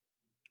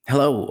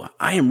Hello,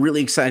 I am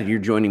really excited you're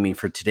joining me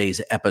for today's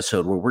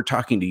episode where we're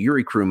talking to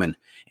Yuri Kruman,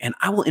 and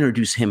I will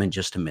introduce him in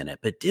just a minute,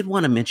 but did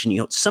want to mention,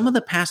 some of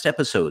the past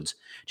episodes.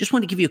 Just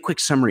want to give you a quick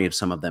summary of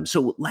some of them.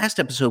 So last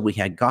episode, we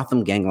had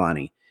Gotham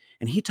Ganglani,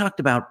 and he talked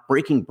about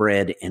breaking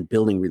bread and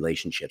building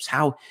relationships,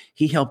 how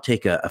he helped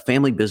take a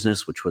family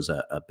business, which was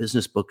a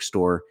business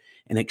bookstore,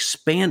 and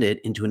expand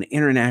it into an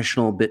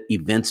international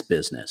events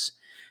business.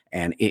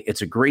 And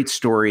it's a great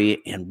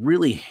story and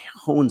really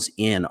hones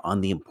in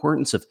on the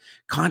importance of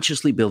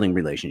consciously building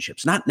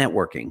relationships, not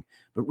networking,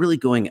 but really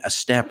going a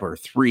step or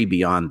three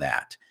beyond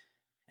that.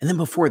 And then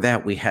before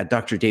that, we had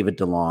Dr. David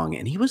DeLong,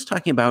 and he was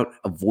talking about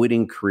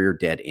avoiding career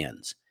dead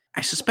ends.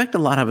 I suspect a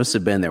lot of us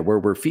have been there where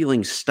we're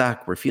feeling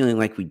stuck. We're feeling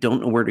like we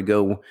don't know where to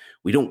go.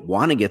 We don't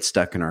want to get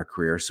stuck in our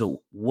career.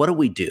 So what do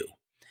we do?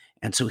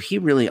 And so he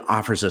really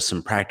offers us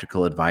some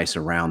practical advice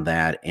around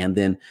that. And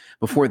then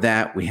before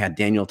that, we had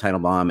Daniel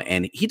Teitelbaum,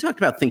 and he talked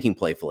about thinking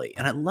playfully.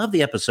 And I love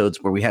the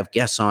episodes where we have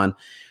guests on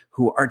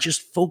who are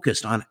just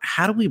focused on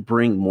how do we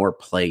bring more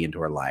play into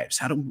our lives?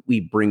 How do we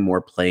bring more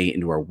play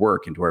into our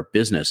work, into our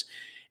business,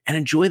 and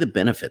enjoy the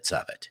benefits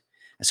of it?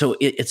 So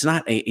it's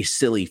not a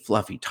silly,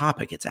 fluffy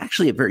topic. It's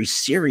actually a very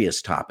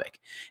serious topic.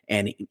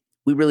 And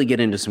we really get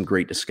into some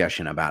great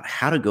discussion about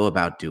how to go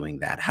about doing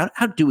that. How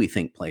do we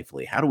think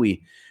playfully? How do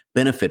we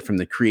benefit from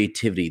the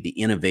creativity, the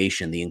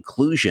innovation, the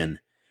inclusion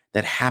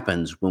that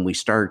happens when we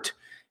start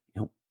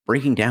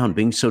breaking down,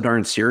 being so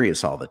darn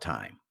serious all the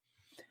time?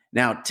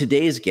 Now,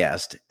 today's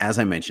guest, as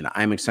I mentioned,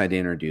 I'm excited to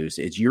introduce,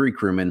 is Yuri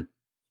Kruman,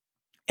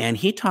 and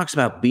he talks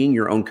about being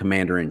your own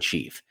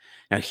commander-in-chief.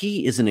 Now,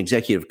 he is an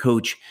executive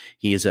coach.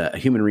 He is a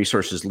human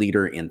resources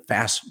leader in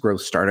fast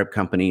growth startup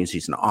companies.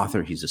 He's an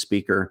author. He's a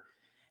speaker.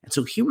 And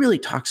so he really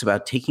talks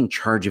about taking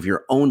charge of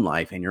your own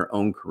life and your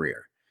own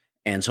career.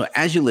 And so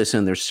as you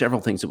listen, there's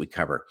several things that we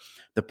cover.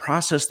 The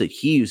process that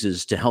he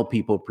uses to help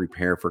people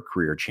prepare for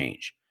career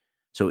change.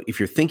 So if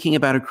you're thinking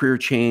about a career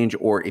change,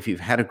 or if you've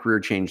had a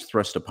career change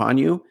thrust upon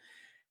you,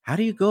 how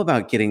do you go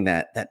about getting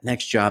that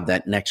next job,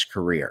 that next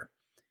career?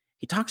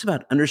 He talks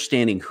about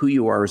understanding who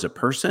you are as a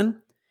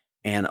person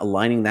and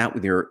aligning that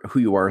with who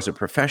you are as a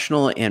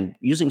professional, and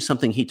using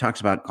something he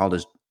talks about called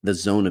as the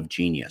zone of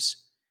genius.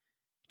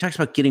 He talks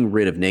about getting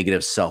rid of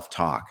negative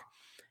self-talk,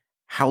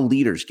 how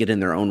leaders get in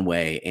their own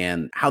way,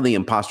 and how the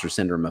imposter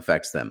syndrome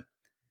affects them,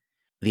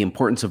 the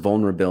importance of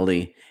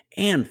vulnerability,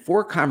 and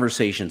 4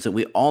 conversations that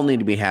we all need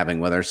to be having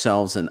with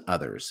ourselves and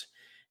others.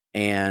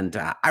 And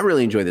I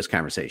really enjoy this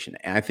conversation.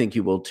 And I think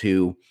you will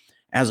too.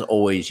 As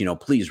always,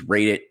 please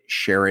rate it,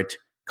 share it,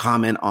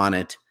 comment on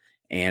it.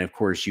 And of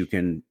course, you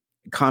can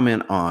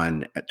comment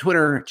on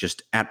Twitter,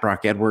 just at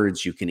Brock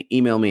Edwards. You can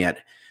email me at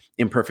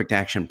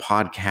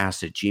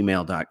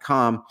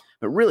imperfectactionpodcast@gmail.com.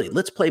 But really,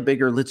 let's play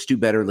bigger, let's do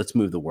better, let's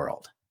move the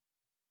world.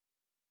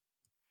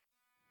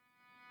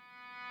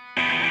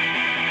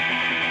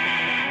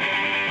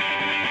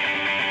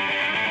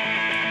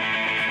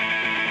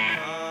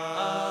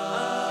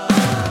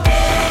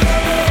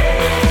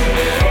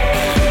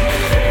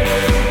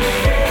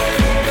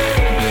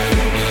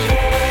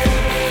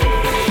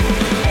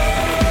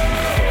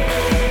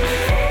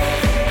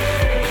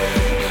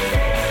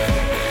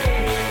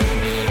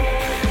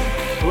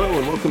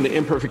 Welcome to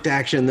Imperfect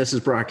Action. This is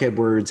Brock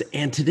Edwards,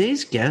 and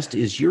today's guest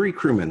is Yuri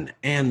Kruman.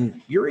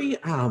 And Yuri,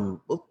 tell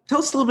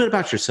us a little bit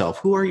about yourself.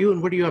 Who are you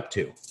and what are you up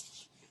to?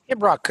 Hey,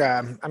 Brock.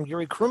 I'm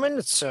Yuri Kruman.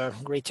 It's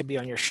great to be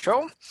on your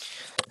show.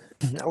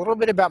 A little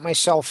bit about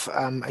myself.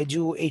 I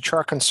do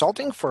HR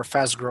consulting for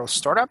fast growth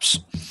startups,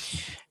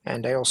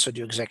 and I also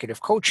do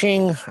executive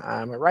coaching.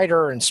 I'm a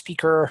writer and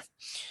speaker.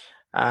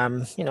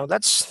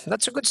 That's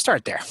a good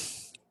start there.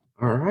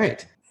 All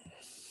right.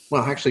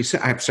 Well, actually,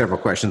 I have several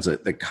questions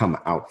that come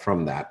out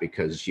from that,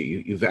 because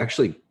you've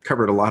actually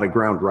covered a lot of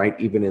ground right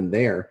even in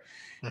there.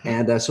 Mm-hmm.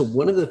 And so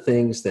one of the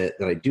things that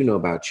I do know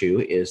about you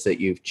is that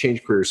you've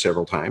changed careers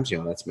several times.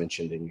 That's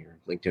mentioned in your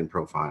LinkedIn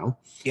profile.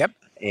 Yep.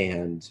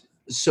 And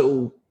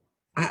so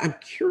I'm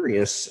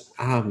curious,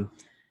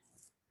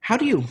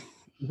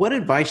 what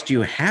advice do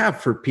you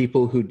have for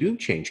people who do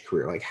change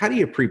career? Like, how do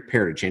you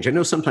prepare to change? I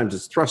know sometimes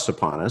it's thrust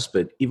upon us,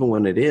 but even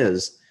when it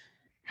is,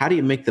 how do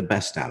you make the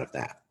best out of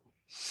that?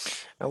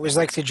 I always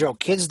like to joke,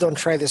 kids, don't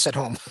try this at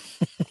home.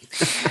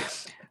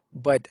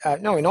 But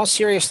no, in all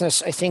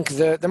seriousness, I think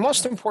the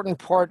most important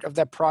part of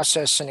that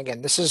process, and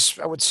again, this is,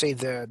 I would say,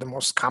 the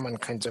most common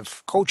kinds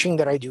of coaching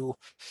that I do,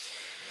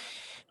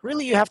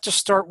 really you have to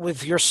start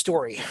with your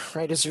story,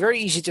 right? It's very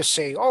easy to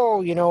say,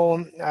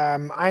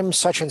 I'm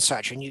such and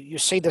such. And you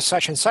say the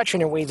such and such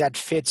in a way that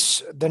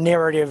fits the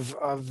narrative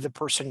of the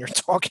person you're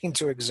talking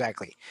to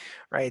exactly,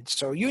 right?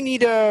 So you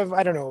need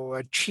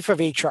a chief of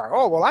HR.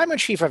 Oh, well, I'm a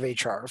chief of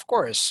HR. Of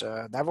course,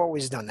 I've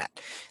always done that.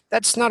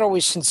 That's not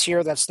always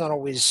sincere. That's not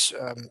always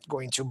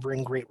going to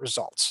bring great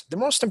results. The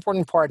most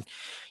important part,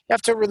 you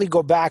have to really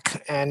go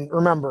back and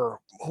remember,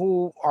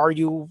 who are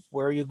you?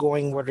 Where are you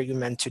going? What are you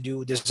meant to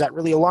do? Does that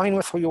really align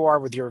with who you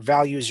are, with your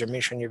values, your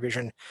mission, your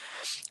vision?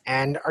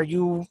 And are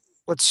you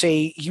let's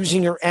say,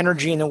 using your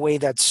energy in a way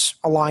that's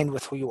aligned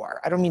with who you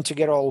are. I don't mean to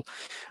get all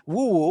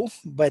woo-woo,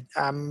 but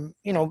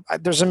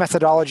there's a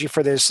methodology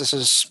for this. This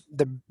is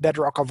the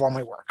bedrock of all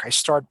my work. I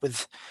start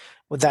with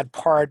that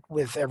part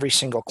with every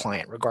single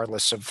client,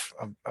 regardless of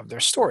their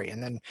story.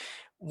 And then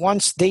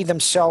once they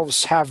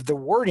themselves have the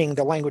wording,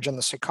 the language, and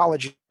the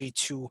psychology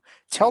to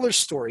tell their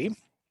story,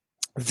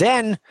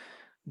 then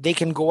they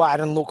can go out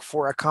and look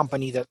for a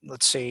company that,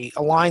 let's say,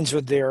 aligns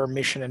with their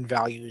mission and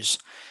values.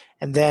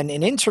 And then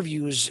in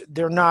interviews,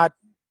 they're not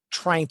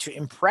trying to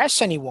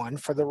impress anyone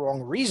for the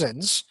wrong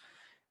reasons.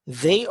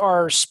 They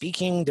are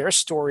speaking their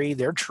story,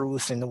 their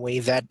truth in the way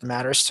that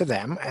matters to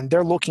them, and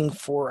they're looking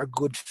for a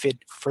good fit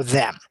for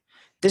them.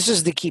 This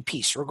is the key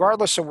piece.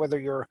 Regardless of whether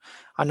you're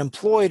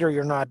unemployed or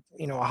you're not,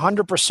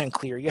 100%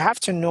 clear, you have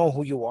to know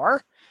who you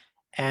are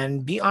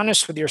and be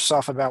honest with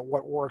yourself about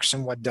what works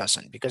and what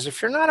doesn't. Because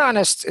if you're not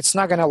honest, it's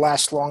not going to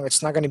last long.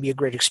 It's not going to be a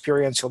great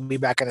experience. You'll be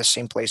back in the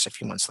same place a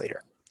few months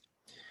later.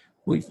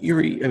 Well,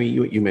 Yuri, I mean,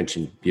 you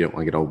mentioned you don't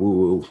want to get all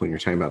woo-woo when you're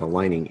talking about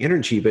aligning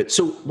energy, but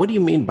so what do you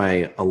mean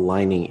by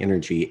aligning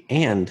energy,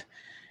 and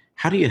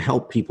how do you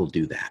help people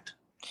do that?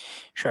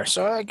 Sure.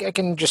 So I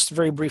can just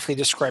very briefly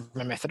describe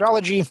my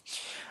methodology.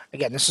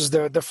 Again, this is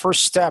the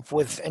first step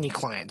with any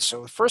client.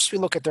 So first we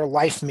look at their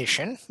life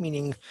mission,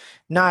 meaning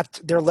not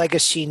their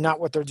legacy, not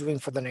what they're doing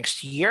for the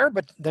next year,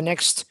 but the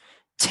next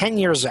 10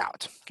 years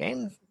out.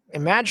 Okay.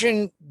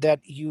 Imagine that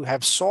you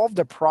have solved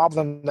a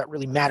problem that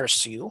really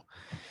matters to you.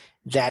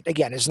 That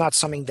again is not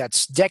something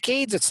that's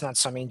decades. It's not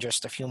something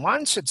just a few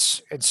months.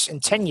 It's in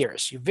 10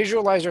 years. You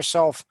visualize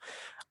yourself,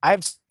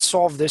 I've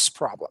solved this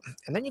problem.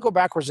 And then you go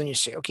backwards and you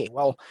say, okay,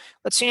 well,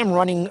 let's say I'm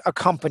running a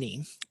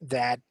company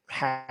that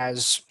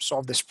has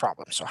solved this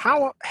problem. So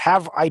how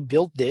have I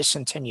built this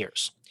in 10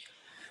 years?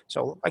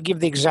 So I give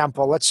the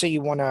example. Let's say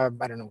you want to,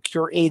 I don't know,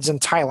 cure AIDS in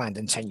Thailand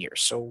in 10 years.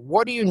 So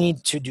what do you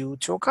need to do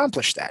to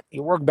accomplish that?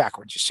 You work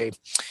backwards. You say,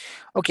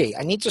 okay,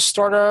 I need to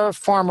start a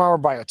pharma or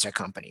biotech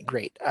company.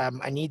 Great.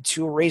 I need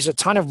to raise a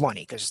ton of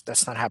money because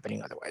that's not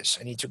happening otherwise.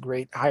 I need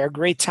to hire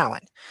great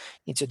talent.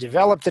 I need to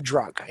develop the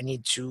drug. I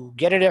need to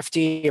get it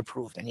FDA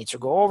approved. I need to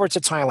go over to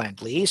Thailand,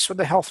 liaise with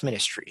the health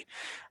ministry.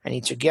 I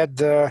need to get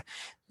the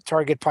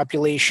target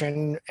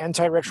population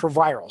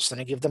antiretrovirals.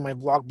 Then I give them my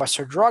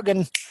blockbuster drug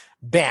and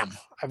bam,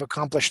 I've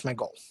accomplished my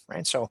goal,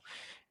 right? So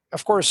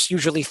of course,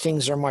 usually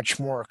things are much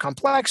more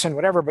complex and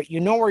whatever, but you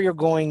know where you're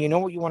going, you know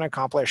what you want to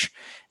accomplish.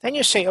 Then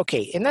you say,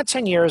 okay, in that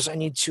 10 years, I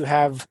need to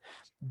have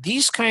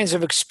these kinds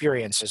of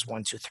experiences,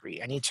 1, 2,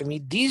 3. I need to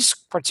meet these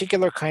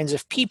particular kinds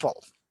of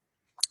people,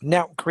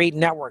 create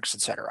networks,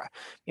 etc.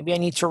 Maybe I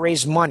need to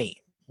raise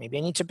money. Maybe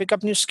I need to pick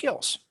up new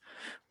skills,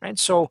 right?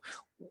 So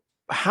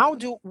how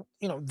do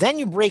then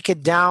you break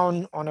it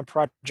down on a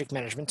project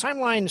management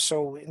timeline.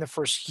 So in the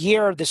first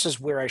year, this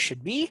is where I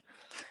should be.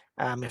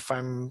 If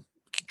I'm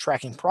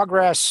tracking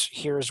progress,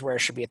 here's where I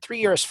should be at 3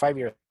 years, 5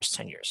 years,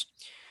 10 years.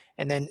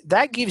 And then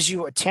that gives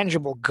you a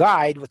tangible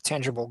guide with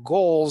tangible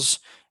goals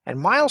and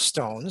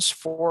milestones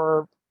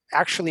for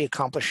actually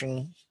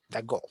accomplishing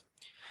that goal.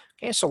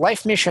 Okay, so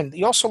life mission,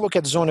 you also look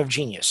at zone of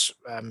genius.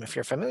 If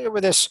you're familiar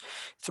with this,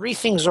 3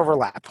 things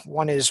overlap.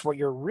 One is what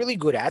you're really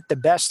good at, the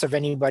best of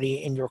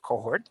anybody in your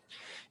cohort.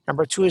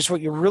 Number 2 is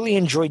what you really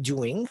enjoy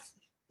doing,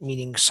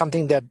 meaning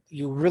something that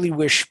you really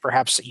wish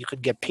perhaps that you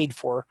could get paid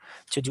for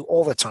to do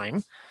all the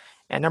time.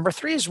 And number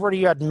 3 is where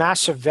you add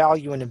massive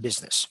value in a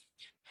business.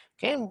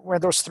 Okay, and where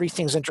those 3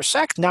 things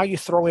intersect, now you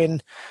throw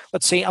in,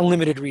 let's say,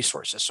 unlimited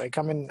resources. So I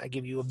come in, I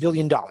give you $1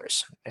 billion.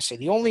 I say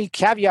the only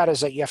caveat is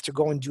that you have to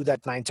go and do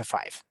that 9 to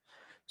 5.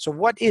 So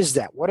what is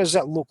that? What does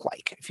that look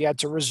like? If you had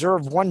to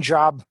reserve one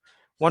job,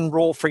 one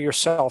role for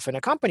yourself in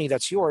a company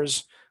that's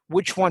yours,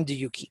 which one do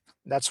you keep?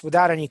 That's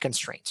without any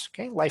constraints.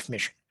 Okay, life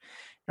mission.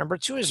 Number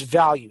 2 is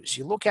values.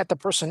 You look at the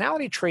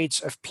personality traits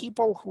of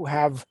people who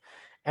have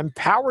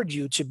empowered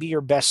you to be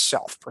your best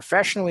self,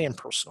 professionally and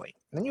personally.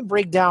 And then you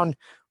break down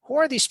who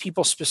are these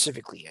people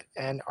specifically,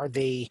 and are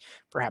they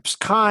perhaps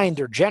kind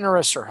or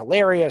generous or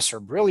hilarious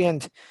or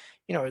brilliant?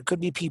 It could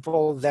be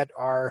people that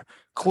are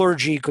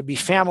clergy, could be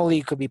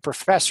family, could be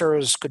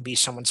professors, could be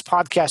someone's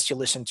podcast you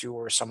listen to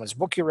or someone's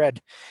book you read.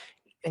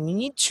 And you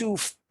need to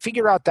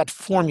figure out that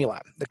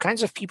formula, the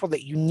kinds of people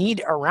that you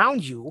need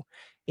around you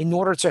in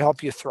order to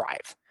help you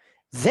thrive.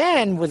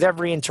 Then, with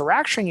every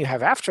interaction you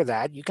have after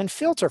that, you can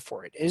filter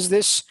for it. Is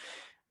this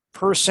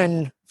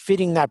person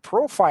fitting that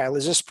profile?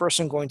 Is this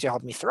person going to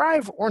help me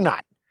thrive or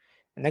not?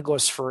 And that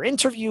goes for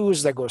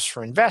interviews, that goes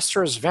for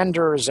investors,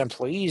 vendors,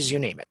 employees, you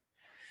name it.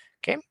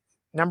 Okay.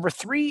 Number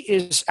 3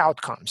 is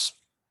outcomes.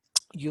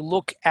 You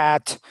look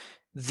at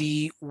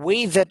the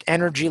way that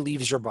energy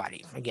leaves your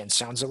body. Again,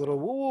 sounds a little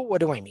woo.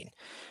 What do I mean?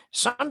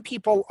 Some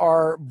people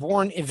are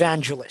born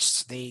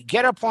evangelists. They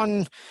get up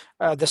on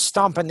the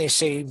stump and they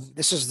say,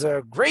 this is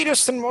the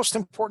greatest and most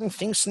important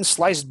thing since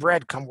sliced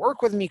bread. Come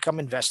work with me. Come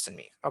invest in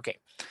me. Okay.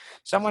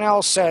 Someone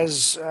else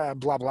says,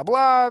 blah, blah,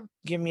 blah.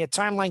 Give me a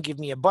timeline. Give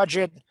me a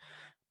budget.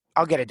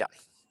 I'll get it done.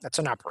 That's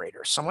an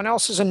operator. Someone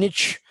else is a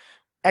niche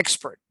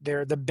expert.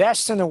 They're the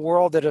best in the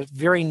world at a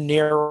very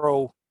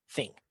narrow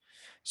thing.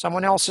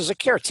 Someone else is a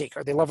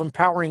caretaker. They love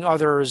empowering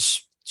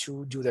others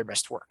to do their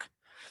best work.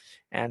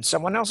 And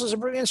someone else is a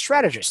brilliant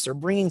strategist. They're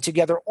bringing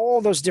together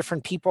all those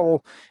different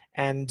people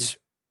and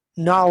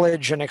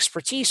knowledge and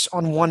expertise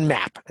on one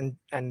map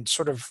and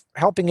sort of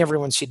helping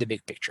everyone see the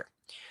big picture.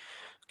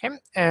 Okay.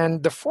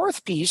 And the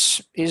fourth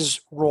piece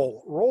is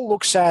role. Role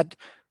looks at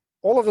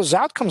all of those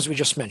outcomes we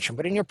just mentioned,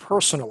 but in your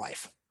personal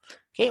life.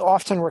 Okay.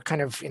 Often we're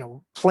kind of,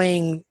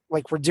 playing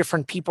like we're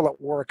different people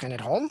at work and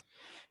at home.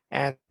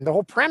 And the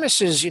whole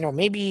premise is,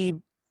 maybe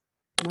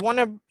you want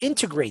to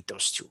integrate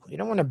those two. You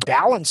don't want to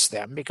balance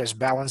them because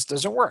balance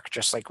doesn't work,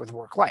 just like with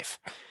work life.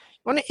 You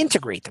want to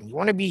integrate them. You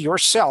want to be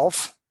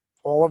yourself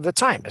all of the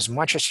time, as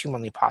much as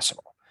humanly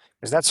possible,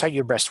 because that's how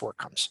your best work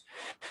comes.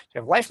 You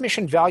have life,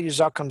 mission, values,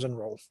 outcomes, and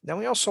role. Then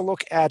we also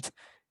look at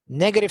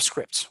negative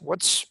scripts.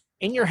 What's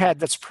in your head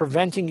that's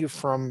preventing you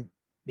from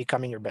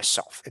becoming your best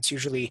self? It's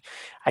usually,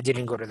 I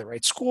didn't go to the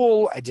right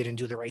school. I didn't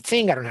do the right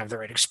thing. I don't have the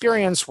right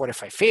experience. What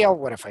if I fail?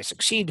 What if I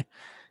succeed?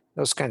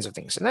 Those kinds of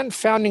things. And then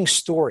founding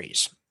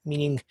stories,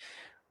 meaning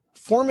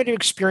formative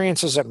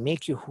experiences that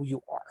make you who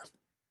you are.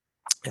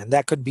 And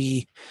that could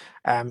be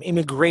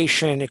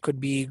immigration. It could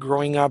be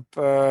growing up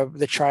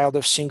the child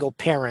of single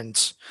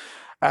parents,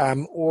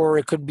 or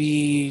it could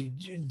be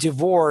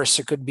divorce.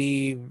 It could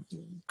be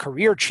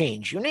career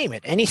change. You name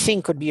it.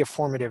 Anything could be a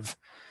formative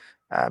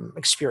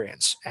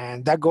experience.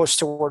 And that goes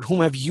toward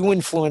whom have you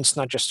influenced,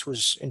 not just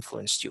who's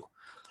influenced you.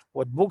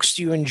 What books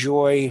do you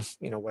enjoy?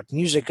 What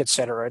music,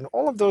 etc. And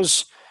all of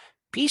those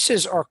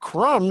pieces are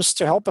crumbs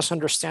to help us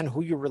understand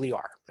who you really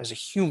are as a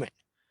human.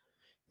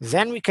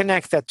 Then we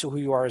connect that to who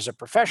you are as a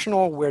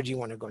professional. Where do you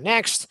want to go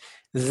next?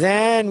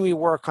 Then we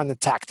work on the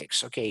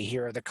tactics. Okay,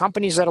 here are the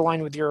companies that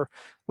align with your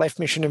life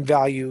mission and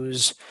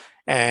values.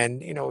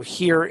 And,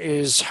 here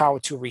is how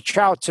to reach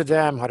out to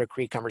them, how to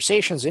create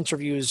conversations,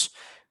 interviews,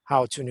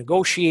 how to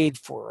negotiate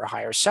for a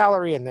higher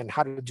salary, and then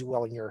how to do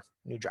well in your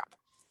new job.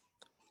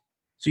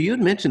 So you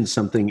had mentioned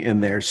something in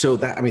there. So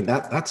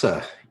that's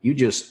you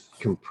just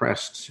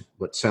compressed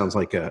what sounds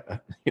like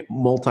a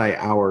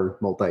multi-hour,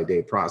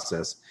 multi-day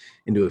process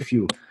into a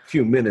few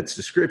minutes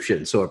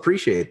description. So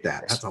appreciate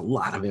that. That's a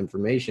lot of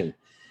information.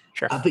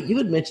 Sure. But you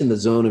had mentioned the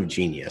zone of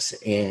genius,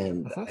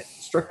 and I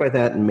struck by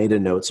that and made a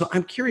note. So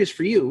I'm curious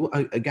for you,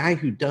 a guy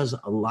who does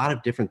a lot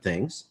of different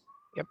things.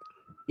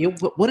 Yep.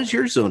 What is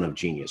your zone of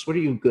genius? What are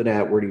you good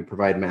at? Where do you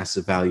provide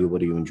massive value? What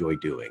do you enjoy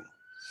doing?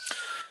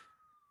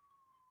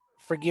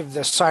 Forgive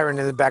the siren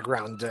in the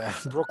background.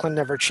 Brooklyn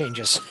never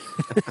changes.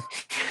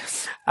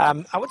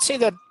 I would say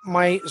that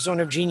my zone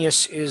of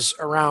genius is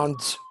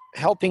around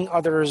helping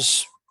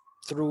others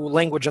through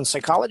language and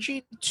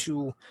psychology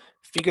to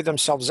figure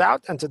themselves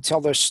out and to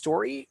tell their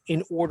story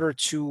in order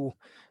to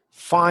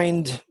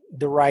find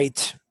the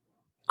right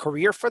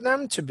career for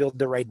them, to build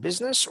the right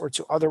business, or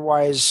to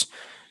otherwise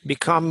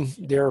become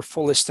their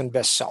fullest and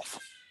best self.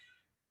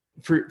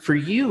 For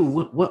you,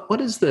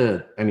 what is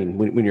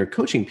when you're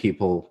coaching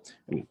people,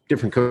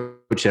 different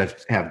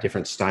coaches have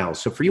different styles.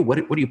 So for you, what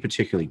are you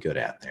particularly good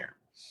at there?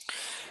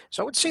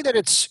 So I would say that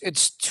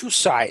it's two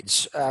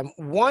sides.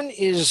 One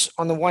is,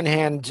 on the one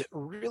hand,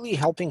 really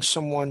helping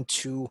someone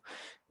to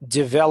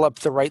develop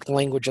the right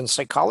language and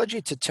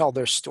psychology to tell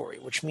their story,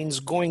 which means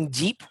going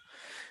deep.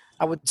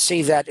 I would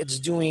say that it's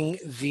doing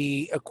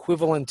the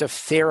equivalent of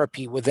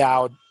therapy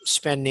without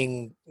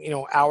spending,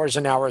 hours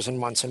and hours and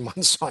months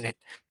on it.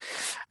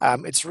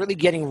 It's really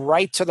getting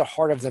right to the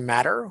heart of the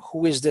matter.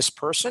 Who is this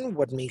person?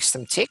 What makes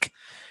them tick?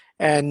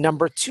 And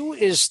number two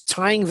is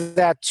tying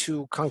that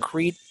to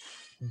concrete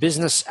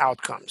business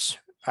outcomes,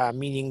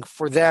 meaning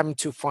for them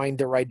to find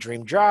the right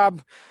dream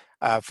job,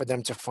 for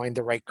them to find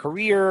the right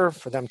career,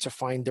 for them to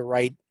find the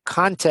right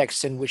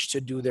context in which to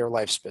do their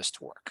life's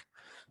best work.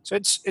 So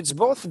it's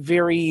both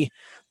very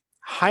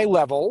high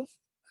level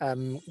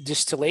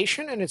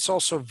distillation, and it's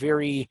also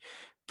very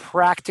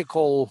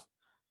practical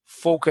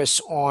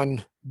focus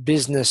on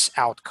business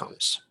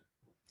outcomes.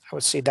 I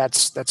would say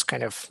that's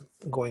kind of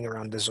going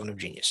around the zone of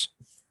genius.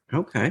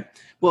 Okay.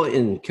 Well,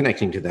 in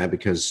connecting to that,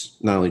 because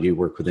not only do you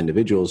work with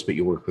individuals, but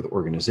you work with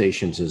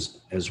organizations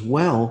as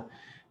well.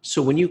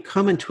 So when you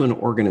come into an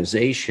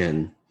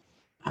organization,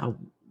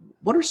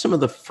 what are some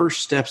of the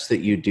first steps that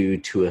you do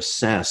to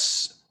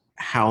assess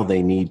how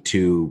they need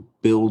to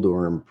build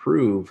or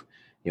improve,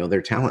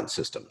 their talent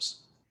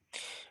systems?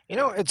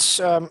 It's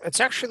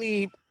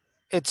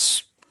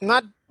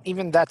not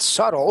even that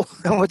subtle.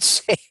 I would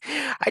say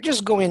I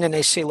just go in and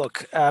I say,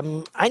 look,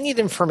 I need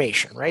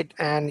information, right?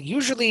 And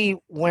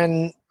usually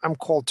when I'm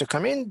called to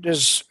come in,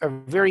 there's a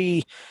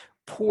very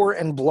poor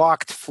and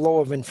blocked flow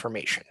of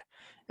information.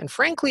 And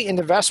frankly, in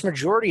the vast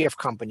majority of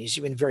companies,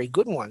 even very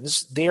good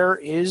ones, there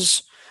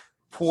is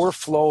poor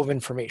flow of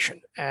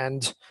information.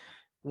 And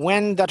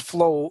when that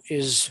flow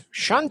is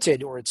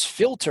shunted or it's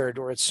filtered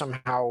or it's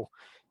somehow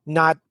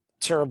not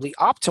terribly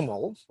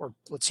optimal, or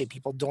let's say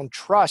people don't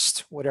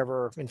trust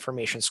whatever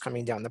information is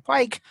coming down the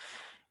pike,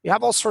 you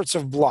have all sorts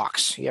of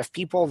blocks. You have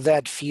people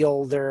that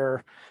feel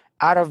they're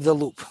out of the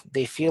loop.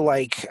 They feel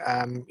like,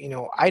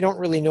 I don't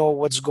really know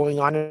what's going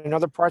on in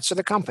other parts of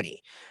the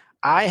company.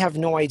 I have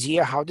no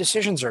idea how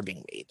decisions are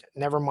being made.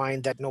 Never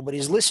mind that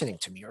nobody's listening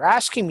to me or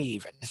asking me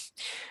even,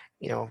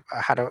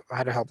 how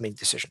to help make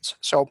decisions.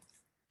 So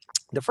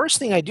the first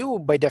thing I do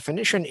by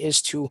definition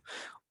is to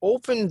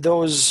open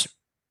those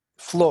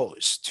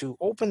flows, to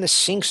open the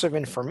sinks of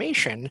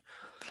information.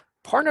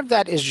 Part of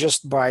that is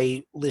just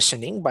by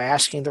listening, by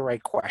asking the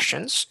right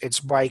questions. It's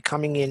by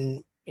coming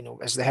in,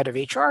 as the head of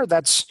HR.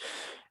 That's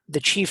the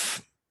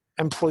chief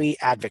employee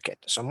advocate.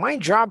 So my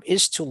job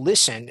is to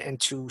listen and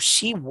to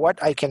see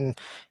what I can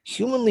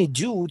humanly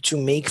do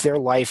to make their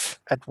life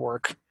at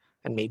work,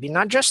 and maybe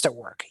not just at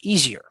work,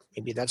 easier.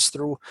 Maybe that's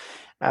through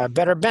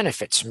better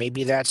benefits.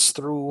 Maybe that's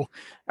through,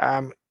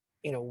 um,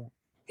 you know,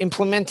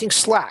 implementing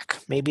Slack.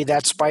 Maybe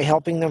that's by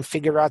helping them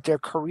figure out their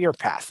career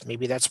path.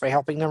 Maybe that's by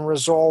helping them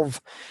resolve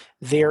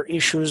their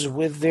issues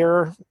with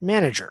their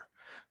manager,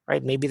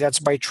 right? Maybe that's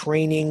by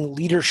training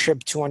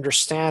leadership to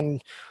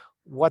understand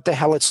what the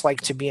hell it's like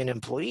to be an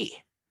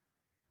employee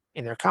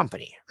in their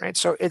company, right?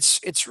 So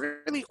it's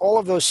really all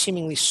of those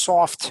seemingly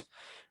soft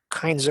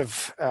kinds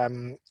of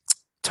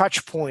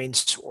touch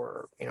points,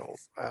 or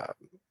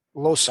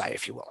loci,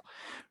 if you will,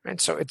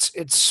 right? So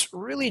it's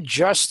really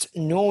just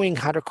knowing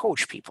how to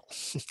coach people,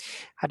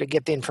 how to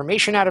get the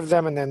information out of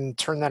them, and then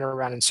turn that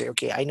around and say,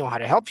 okay, I know how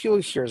to help you.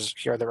 Here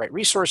are the right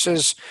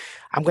resources.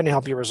 I'm going to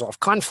help you resolve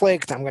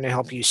conflict. I'm going to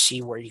help you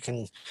see where you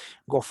can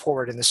go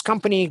forward in this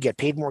company, get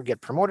paid more,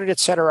 get promoted,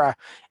 etc.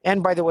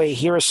 And by the way,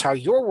 here's how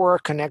your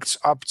work connects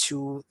up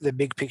to the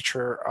big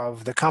picture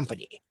of the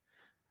company.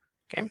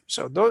 Okay,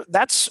 so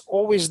that's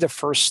always the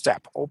first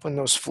step. Open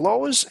those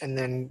flows, and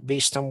then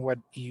based on what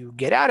you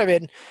get out of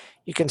it,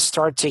 you can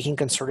start taking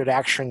concerted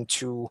action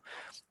to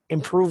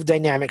improve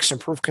dynamics,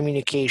 improve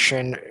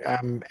communication,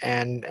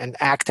 and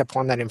act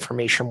upon that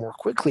information more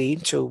quickly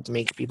to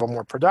make people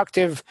more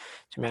productive,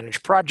 to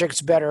manage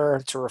projects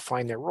better, to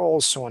refine their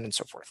roles, so on and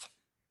so forth.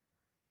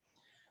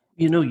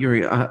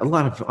 Yuri, a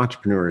lot of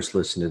entrepreneurs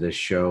listen to this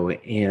show,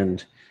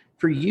 and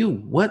for you,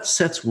 what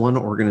sets one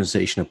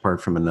organization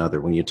apart from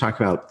another when you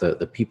talk about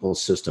the people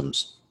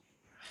systems?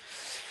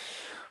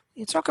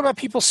 You talk about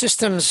people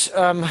systems,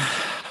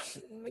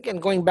 again,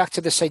 going back to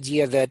this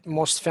idea that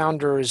most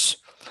founders,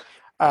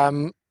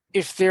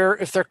 if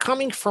they're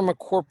coming from a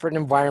corporate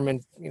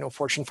environment,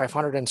 Fortune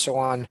 500 and so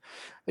on,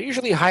 they're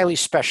usually highly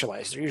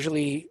specialized. They're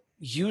usually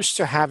used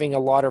to having a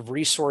lot of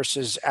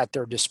resources at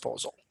their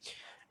disposal.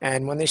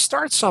 And when they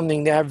start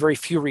something, they have very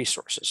few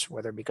resources,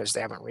 whether because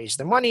they haven't raised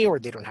the money or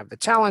they don't have the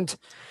talent,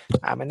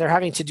 and they're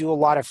having to do a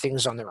lot of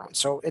things on their own.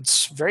 So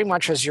it's very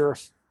much, as your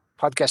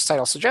podcast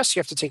title suggests,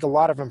 you have to take a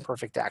lot of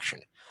imperfect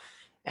action.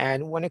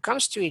 And when it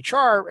comes to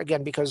HR,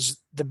 again,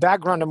 because the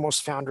background of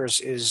most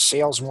founders is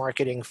sales,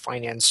 marketing,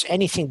 finance,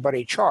 anything but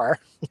HR,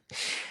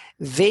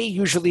 they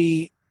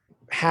usually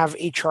have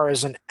HR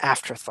as an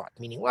afterthought,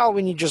 meaning, well,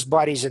 we need just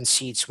bodies and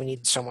seats. We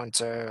need someone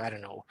to, I don't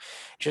know,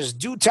 just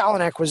do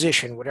talent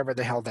acquisition, whatever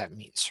the hell that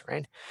means,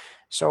 right?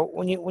 So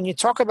when you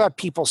talk about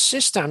people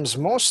systems,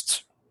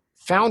 most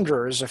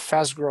founders of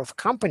fast growth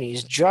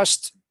companies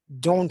just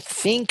don't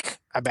think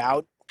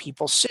about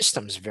people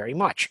systems very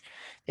much.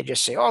 They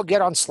just say, oh,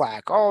 get on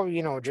Slack.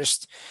 Oh,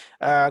 just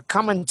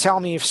come and tell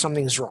me if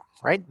something's wrong,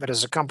 right? But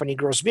as a company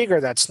grows bigger,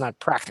 that's not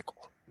practical.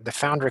 The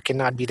founder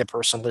cannot be the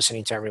person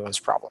listening to everyone's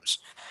problems.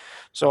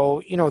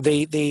 So,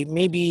 they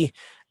maybe,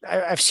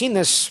 I've seen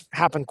this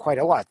happen quite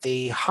a lot.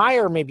 They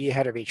hire maybe a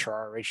head of HR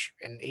or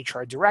an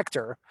HR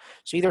director.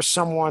 So either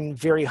someone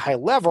very high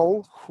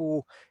level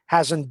who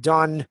hasn't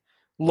done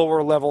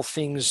lower level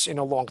things in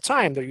a long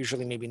time. They're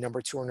usually maybe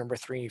number 2 or number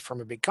 3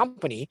 from a big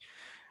company.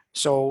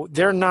 So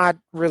they're not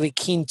really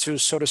keen to,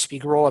 so to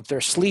speak, roll up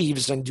their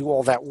sleeves and do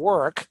all that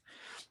work.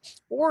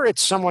 Or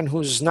it's someone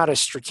who's not as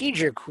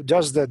strategic, who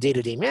does the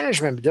day-to-day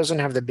management, but doesn't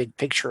have the big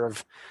picture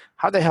of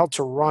how the hell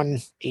to run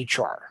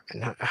HR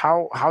and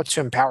how to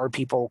empower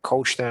people,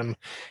 coach them,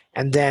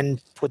 and then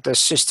put the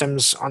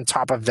systems on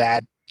top of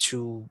that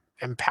to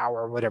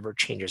empower whatever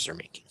changes they're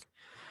making.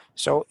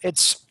 So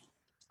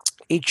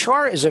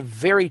HR is a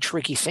very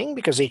tricky thing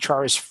because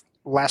HR is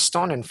last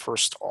on and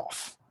first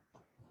off.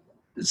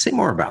 Say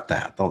more about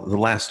that, the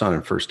last on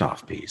and first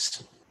off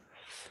piece.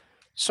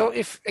 So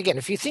if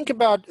you think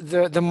about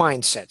the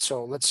mindset,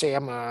 so let's say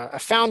I'm a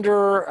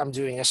founder, I'm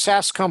doing a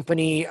SaaS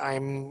company,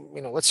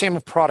 let's say I'm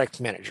a product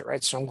manager,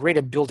 right? So I'm great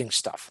at building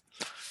stuff.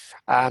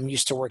 I'm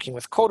used to working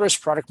with coders,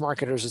 product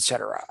marketers,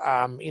 etc.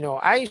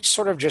 I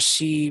sort of just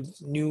see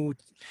new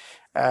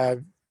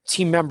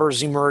team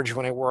members emerge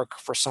when I work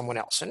for someone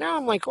else. And now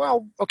I'm like,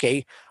 well,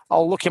 okay,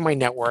 I'll look at my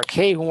network.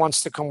 Hey, who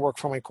wants to come work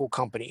for my cool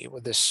company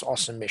with this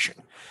awesome mission?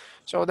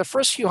 So the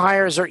first few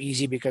hires are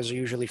easy because they're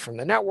usually from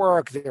the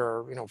network.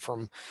 They're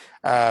from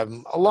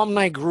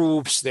alumni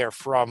groups. They're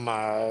from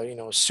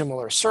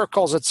similar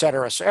circles,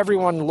 etc. So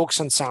everyone looks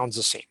and sounds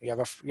the same. You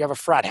have a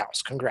frat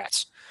house.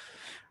 Congrats,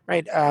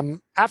 right?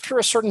 After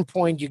a certain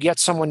point, you get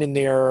someone in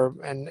there,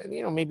 and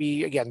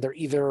maybe again they're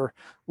either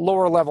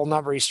lower level,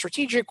 not very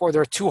strategic, or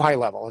they're too high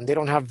level and they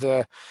don't have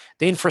the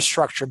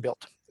infrastructure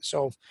built.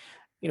 So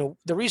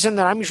the reason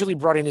that I'm usually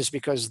brought in is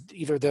because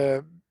either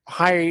the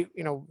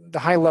the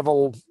high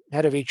level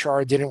head of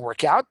HR didn't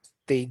work out.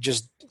 They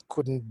just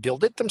couldn't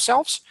build it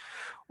themselves,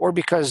 or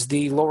because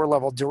the lower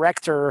level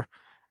director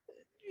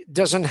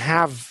doesn't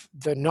have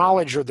the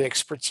knowledge or the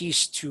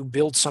expertise to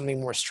build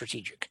something more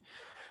strategic.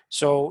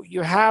 So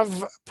you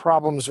have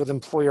problems with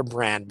employer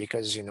brand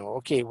because,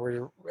 okay,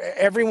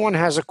 everyone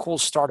has a cool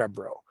startup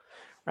bro,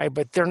 right?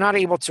 But they're not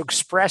able to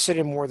express it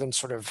in more than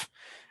sort of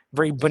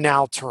very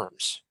banal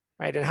terms,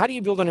 right? And how do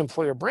you build an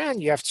employer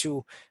brand? You have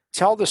to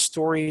tell the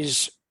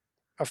stories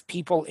of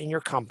people in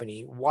your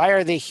company. Why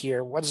are they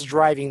here? What's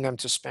driving them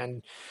to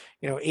spend,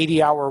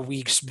 80-hour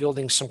weeks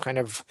building some kind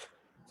of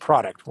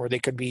product where they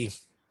could be,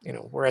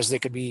 whereas they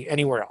could be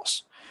anywhere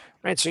else,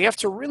 right? So you have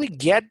to really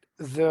get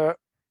the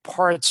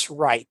parts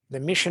right, the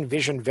mission,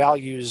 vision,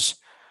 values,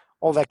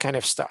 all that kind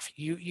of stuff.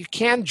 You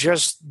can't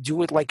just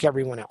do it like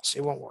everyone else.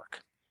 It won't work.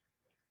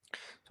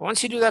 So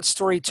once you do that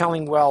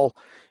storytelling well,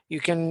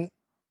 you can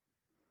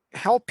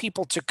help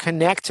people to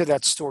connect to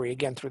that story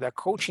again through that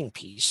coaching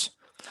piece.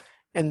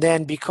 And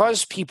then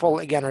because people,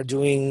 again, are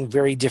doing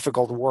very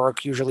difficult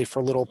work, usually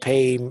for little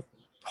pay,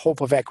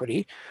 hope of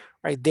equity,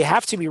 right? They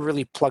have to be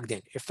really plugged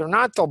in. If they're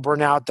not, they'll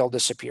burn out, they'll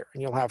disappear,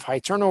 and you'll have high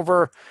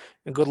turnover,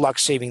 and good luck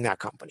saving that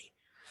company.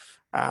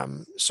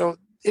 So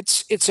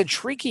it's a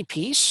tricky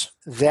piece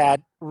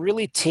that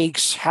really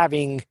takes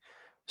having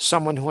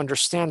someone who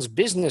understands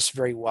business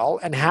very well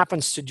and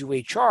happens to do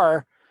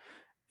HR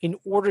in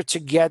order to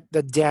get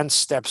the dance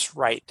steps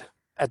right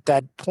at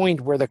that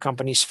point where the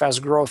company's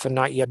fast growth and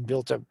not yet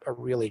built a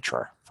real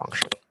HR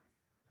function.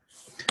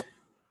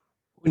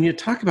 When you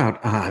talk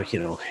about,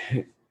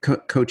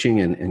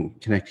 coaching and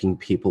connecting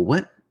people,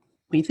 when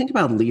you think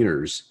about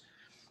leaders,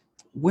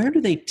 where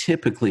do they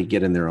typically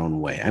get in their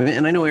own way? I mean,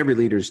 and I know every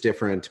leader is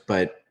different,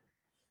 but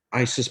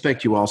I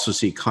suspect you also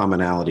see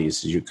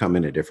commonalities as you come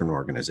into different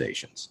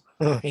organizations.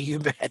 You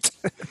bet.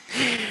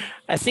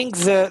 I think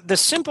the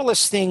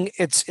simplest thing,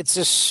 it's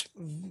this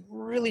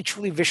really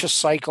truly vicious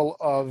cycle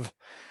of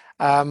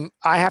I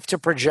have to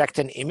project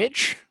an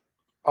image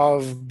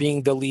of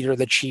being the leader,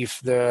 the chief,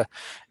 the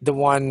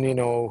one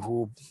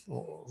who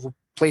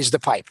plays the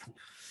pipe,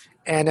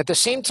 and at the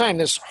same time,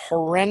 this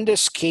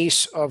horrendous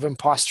case of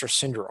imposter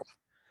syndrome,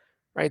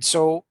 right?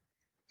 So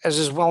as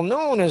is well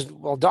known, as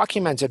well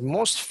documented,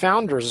 most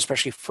founders,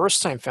 especially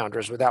first time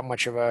founders without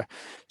much of a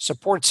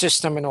support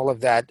system and all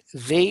of that,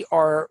 they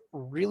are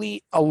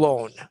really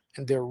alone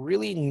and they're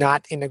really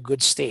not in a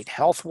good state,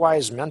 health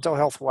wise, mental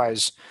health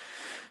wise.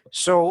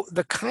 So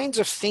the kinds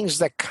of things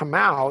that come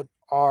out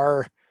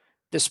are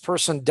this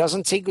person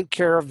doesn't take good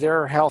care of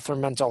their health or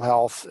mental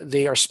health.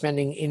 They are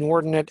spending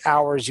inordinate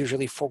hours,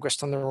 usually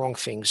focused on the wrong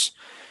things.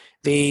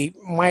 They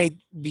might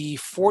be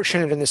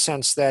fortunate in the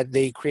sense that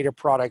they create a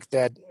product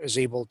that is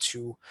able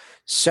to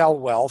sell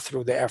well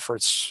through the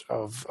efforts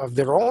of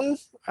their own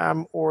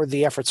or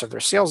the efforts of their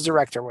sales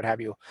director, what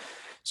have you.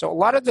 So a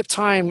lot of the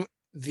time,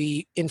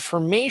 the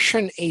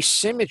information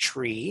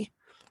asymmetry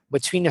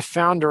between a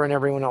founder and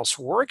everyone else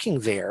working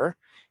there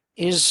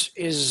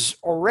is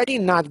already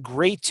not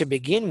great to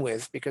begin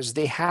with because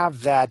they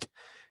have that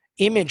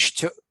image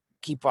to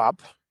keep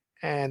up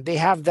and they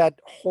have that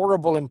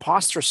horrible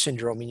imposter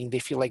syndrome, meaning they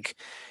feel like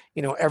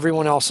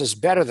everyone else is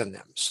better than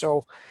them.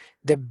 So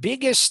the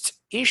biggest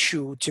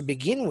issue to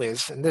begin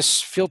with, and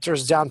this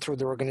filters down through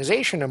the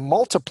organization and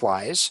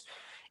multiplies,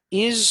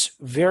 is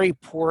very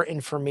poor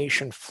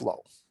information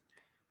flow,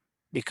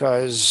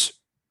 because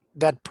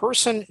that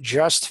person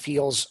just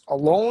feels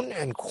alone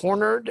and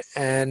cornered,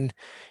 and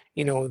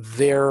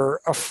they're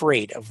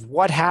afraid of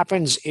what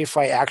happens if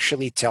I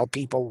actually tell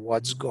people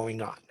what's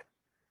going on.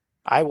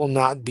 I will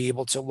not be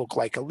able to look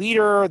like a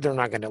leader. They're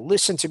not going to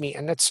listen to me.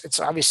 And it's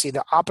obviously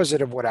the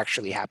opposite of what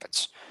actually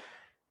happens.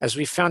 As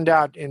we found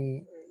out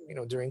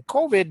during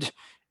COVID,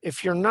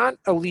 if you're not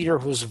a leader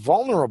who's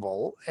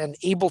vulnerable and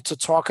able to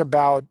talk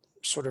about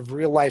sort of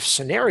real life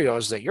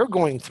scenarios that you're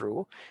going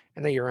through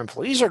and that your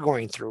employees are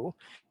going through,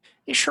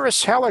 they sure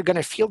as hell are going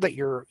to feel that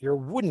you're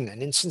wooden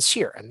and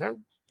insincere. And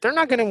they're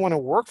not going to want to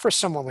work for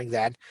someone like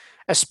that,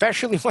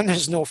 especially when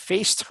there's no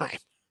FaceTime.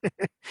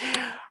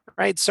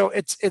 Right? So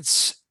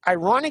it's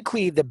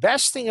ironically the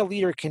best thing a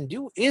leader can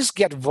do is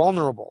get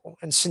vulnerable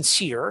and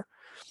sincere.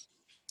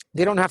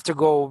 They don't have to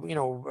go,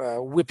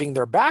 whipping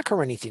their back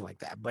or anything like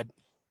that, but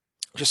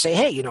just say,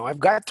 hey, I've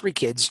got 3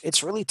 kids.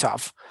 It's really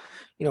tough.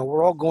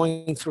 We're all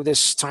going through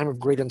this time of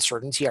great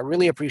uncertainty. I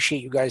really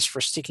appreciate you guys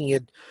for sticking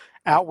it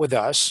out with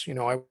us.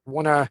 I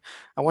want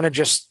to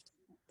just,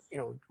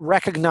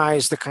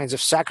 recognize the kinds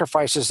of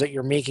sacrifices that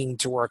you're making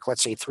to work,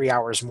 let's say 3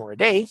 hours more a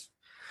day,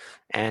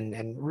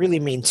 and really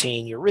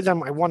maintain your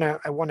rhythm. I want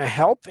to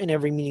help in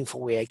every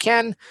meaningful way I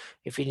can.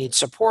 If you need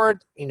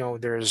support,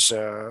 there's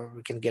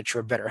we can get you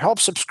a better help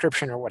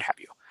subscription or what have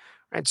you.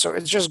 Right? So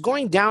it's just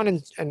going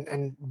down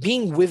and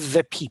being with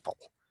the people,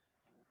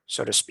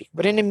 so to speak,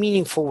 but in a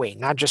meaningful way,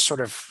 not just sort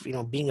of,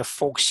 being a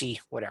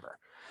folksy whatever.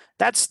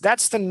 That's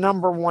the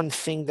number one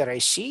thing that I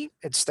see.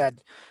 It's that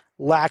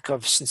lack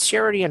of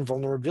sincerity and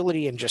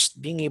vulnerability and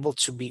just being able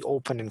to be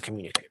open and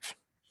communicative.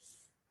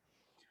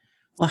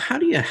 Well, how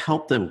do you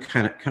help them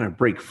kind of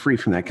break free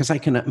from that? Because I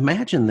can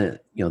imagine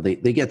that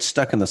they get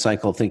stuck in the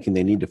cycle thinking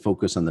they need to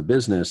focus on the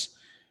business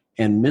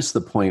and miss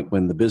the point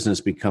when the business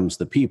becomes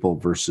the people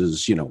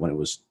versus when it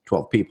was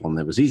 12 people and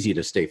it was easy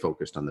to stay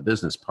focused on the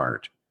business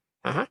part.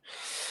 Uh-huh.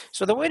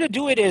 So the way to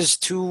do it is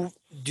to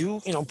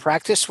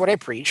practice what I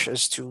preach,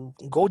 is to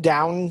go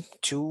down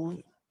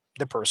to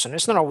the person.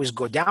 It's not always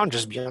go down,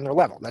 just be on their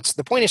level. That's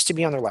the point, is to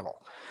be on their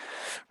level,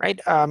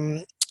 right?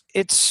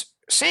 It's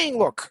saying,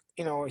 look,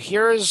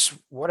 here's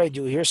what I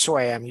do. Here's who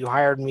I am. You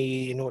hired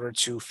me in order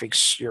to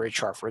fix your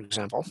HR, for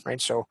example,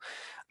 right? So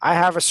I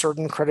have a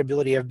certain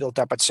credibility I've built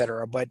up,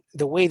 etc. But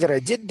the way that I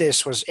did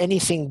this was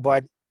anything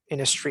but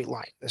in a straight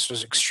line. This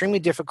was extremely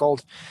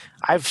difficult.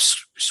 I've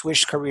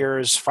switched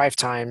careers 5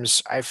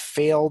 times. I've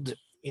failed,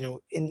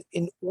 in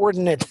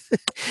inordinate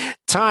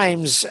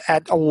times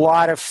at a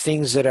lot of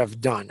things that I've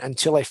done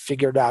until I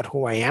figured out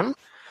who I am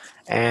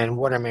and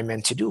what am I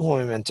meant to do, who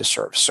am I meant to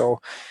serve.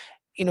 So,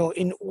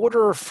 in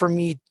order for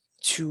me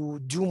to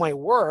do my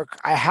work,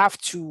 I have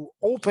to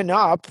open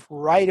up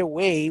right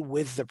away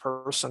with the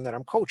person that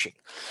I'm coaching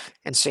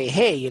and say,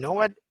 hey, you know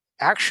what?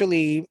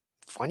 Actually,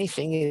 funny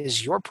thing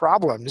is, your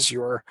problems,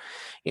 your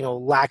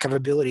lack of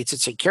ability to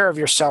take care of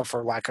yourself,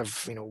 or lack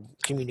of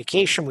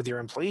communication with your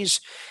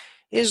employees,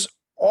 is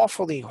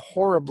awfully,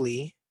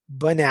 horribly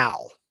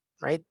banal,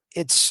 right?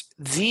 It's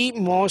the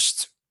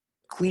most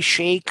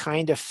cliche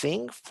kind of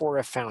thing for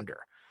a founder.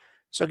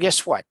 So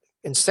guess what?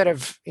 Instead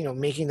of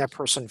making that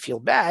person feel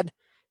bad,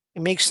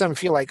 it makes them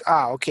feel like,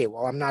 okay,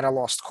 well, I'm not a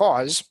lost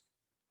cause,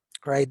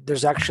 right?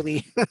 There's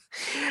actually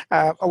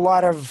a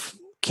lot of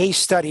case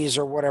studies,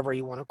 or whatever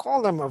you want to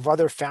call them, of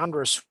other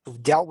founders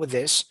who've dealt with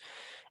this,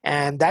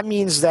 and that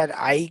means that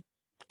I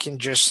can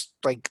just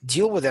like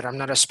deal with it. I'm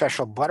not a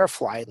special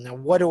butterfly. Now,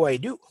 what do I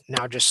do?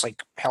 Now, just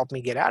like help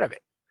me get out of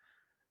it.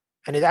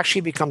 And it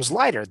actually becomes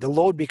lighter. The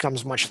load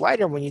becomes much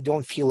lighter when you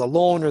don't feel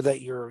alone, or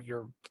that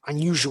you're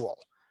unusual.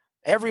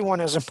 Everyone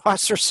has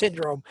imposter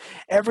syndrome.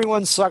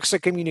 Everyone sucks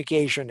at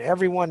communication.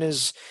 Everyone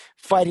is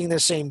fighting the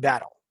same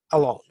battle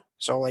alone.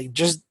 So like,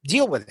 just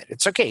deal with it.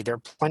 It's okay. There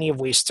are plenty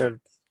of ways to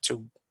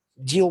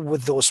deal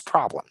with those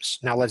problems.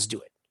 Now let's do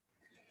it.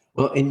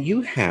 Well, and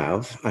you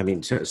have, I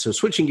mean, so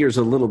switching gears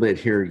a little bit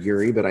here,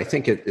 Yuri, but I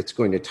think it's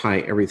going to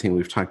tie everything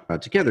we've talked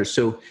about together.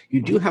 So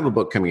you do have a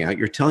book coming out.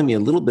 You're telling me a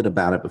little bit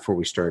about it before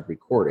we started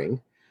recording.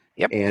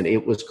 Yep. And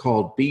it was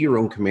called Be Your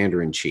Own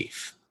Commander in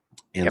Chief.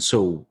 And Yep.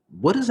 so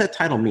what does that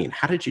title mean?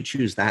 How did you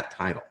choose that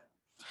title?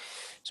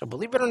 So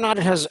believe it or not,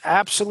 it has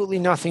absolutely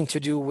nothing to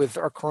do with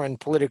our current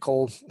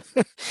political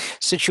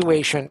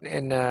situation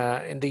in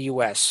the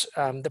U.S.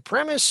 The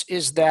premise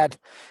is that,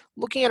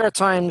 looking at our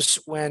times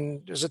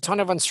when there's a ton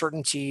of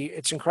uncertainty,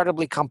 it's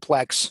incredibly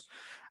complex.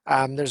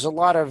 There's a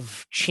lot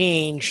of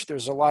change.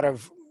 There's a lot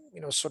of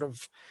sort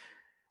of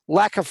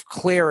lack of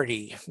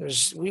clarity.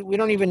 We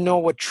don't even know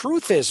what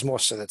truth is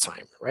most of the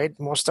time, right?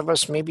 Most of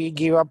us maybe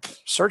give up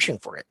searching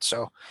for it.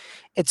 So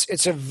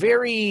it's a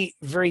very,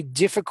 very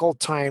difficult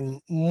time,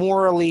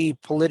 morally,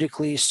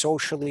 politically,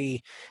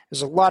 socially.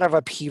 There's a lot of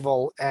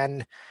upheaval.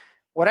 And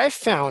what I've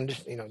found,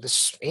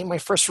 this ain't my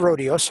first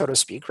rodeo, so to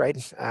speak, right?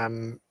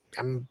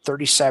 I'm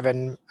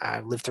 37. I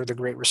lived through the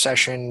Great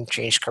Recession,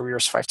 changed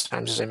careers 5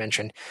 times, as I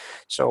mentioned.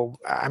 So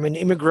I'm an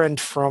immigrant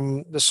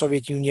from the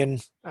Soviet Union.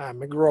 I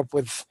grew up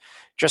with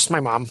just my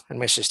mom and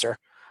my sister.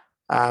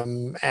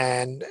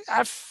 And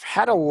I've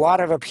had a lot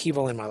of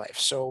upheaval in my life.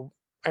 So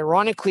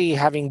ironically,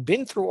 having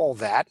been through all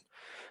that,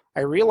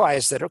 I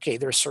realized that, okay,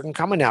 there are certain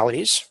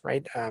commonalities,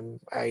 right?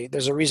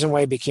 There's a reason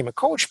why I became a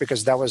coach,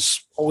 because that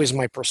was always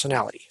my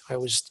personality.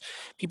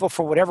 People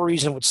for whatever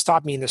reason would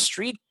stop me in the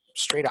street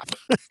straight up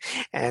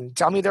and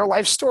tell me their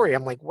life story.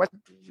 I'm like, what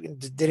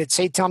did it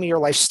say? Tell me your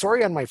life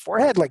story on my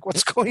forehead? Like,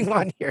 what's going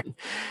on here?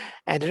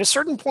 And at a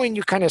certain point,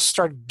 you kind of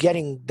start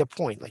getting the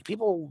point. Like,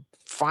 people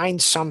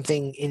find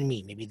something in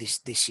me. Maybe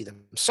they see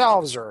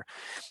themselves, or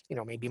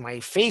maybe my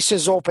face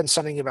is open,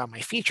 something about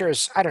my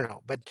features. I don't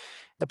know. But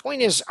the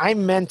point is,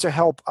 I'm meant to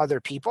help other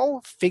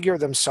people figure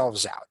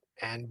themselves out.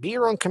 And Be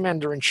Your Own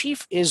Commander in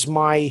Chief is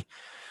my,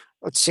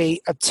 let's say,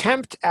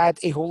 attempt at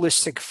a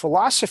holistic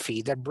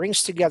philosophy that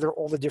brings together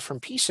all the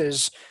different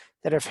pieces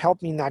that have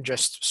helped me not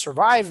just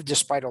survive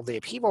despite all the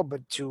upheaval,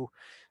 but to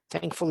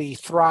thankfully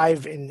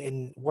thrive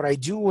in what I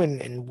do,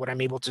 and what I'm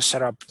able to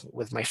set up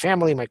with my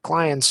family, my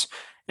clients,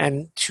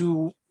 and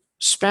to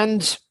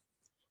spend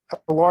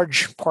a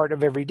large part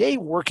of every day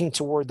working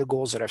toward the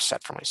goals that I've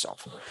set for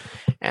myself.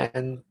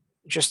 And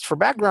just for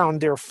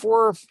background, there are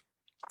 4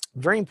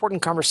 very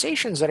important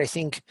conversations that I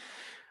think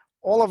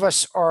all of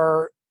us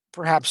are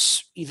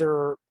perhaps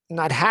either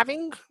not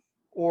having,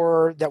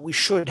 or that we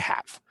should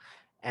have.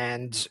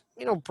 And,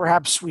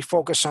 perhaps we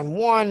focus on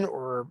one,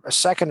 or a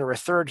second, or a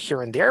third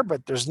here and there,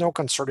 but there's no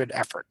concerted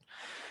effort.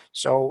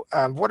 So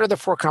what are the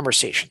 4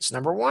 conversations?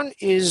 Number 1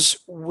 is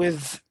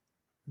with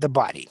the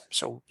body.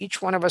 So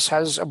each one of us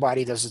has a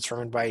body that's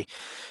determined by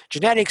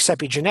genetics,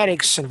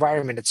 epigenetics,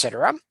 environment,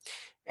 etc.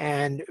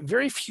 And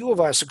very few of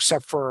us,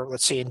 except for,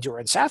 let's say,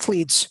 endurance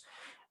athletes,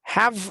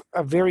 have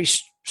a very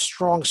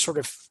strong sort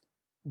of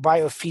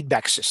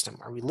biofeedback system?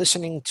 Are we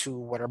listening to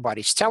what our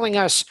body's telling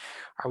us?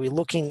 Are we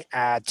looking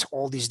at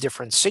all these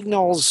different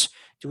signals?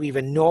 Do we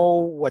even know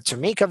what to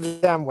make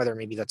of them? Whether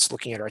maybe that's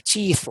looking at our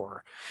teeth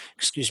or,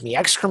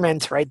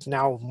 excrement. Right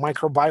now,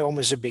 microbiome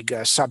is a big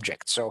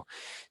subject. So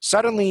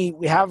suddenly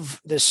we have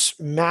this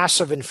mass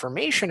of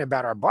information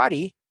about our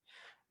body.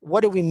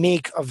 What do we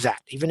make of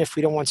that? Even if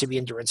we don't want to be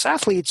endurance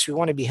athletes, we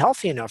want to be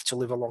healthy enough to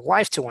live a long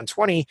life to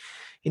 120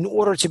 in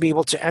order to be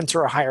able to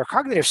enter a higher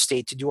cognitive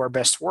state to do our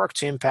best work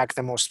to impact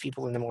the most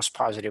people in the most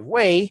positive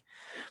way,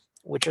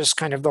 which is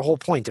kind of the whole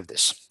point of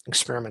this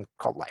experiment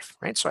called life,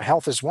 right? So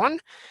health is one.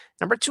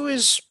 Number two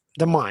is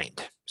the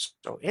mind.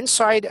 So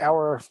inside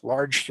our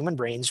large human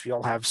brains, we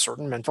all have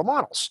certain mental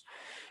models.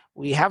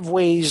 We have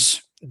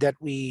ways that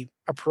we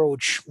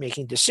approach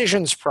making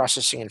decisions,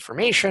 processing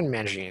information,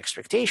 managing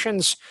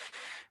expectations,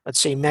 let's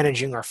say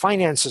managing our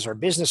finances, our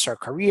business, our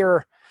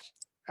career,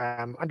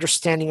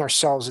 understanding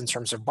ourselves in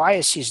terms of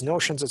biases,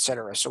 notions,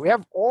 etc. So we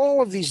have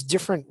all of these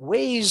different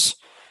ways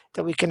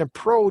that we can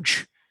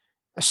approach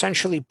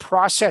essentially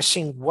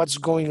processing what's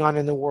going on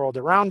in the world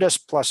around us,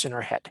 plus in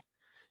our head.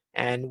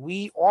 And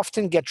we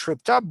often get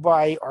tripped up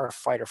by our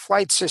fight or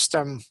flight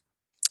system,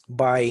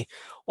 by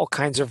all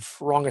kinds of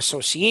wrong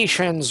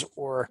associations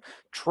or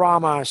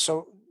trauma.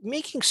 So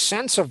making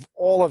sense of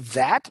all of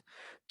that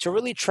to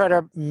really try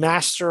to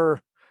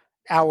master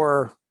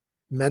our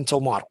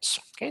mental models.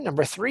 Okay,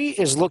 number three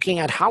is looking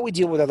at how we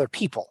deal with other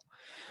people.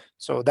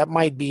 So that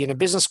might be in a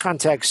business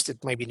context,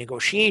 it might be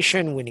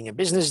negotiation, winning a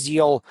business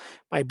deal,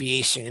 might be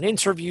acing an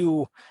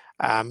interview,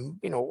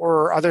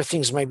 or other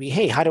things might be,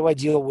 hey, how do I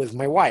deal with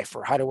my wife,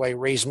 or how do I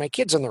raise my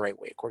kids in the right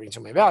way according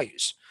to my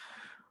values,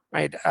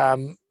 right?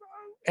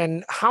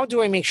 And how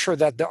do I make sure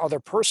that the other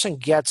person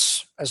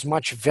gets as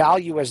much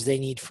value as they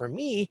need from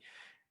me,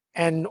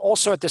 and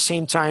also at the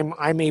same time,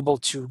 I'm able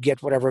to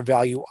get whatever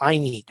value I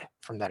need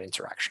from that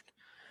interaction.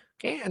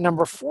 Okay, and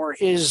number four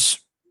is,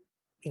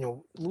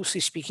 loosely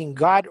speaking,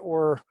 God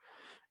or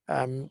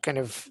kind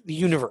of the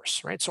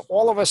universe, right? So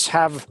all of us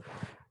have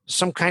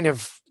some kind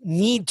of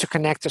need to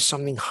connect to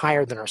something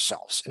higher than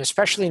ourselves, and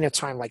especially in a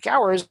time like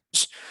ours,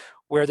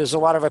 where there's a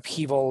lot of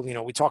upheaval.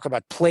 We talk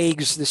about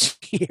plagues this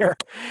year,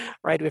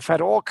 right? We've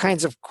had all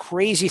kinds of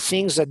crazy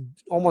things that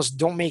almost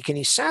don't make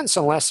any sense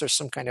unless there's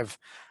some kind of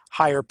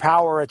higher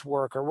power at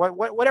work, or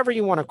whatever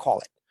you want to call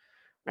it,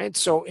 right?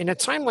 So in a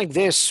time like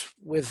this,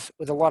 with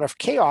a lot of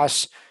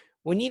chaos,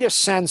 we need a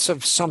sense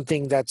of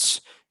something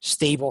that's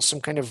stable, some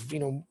kind of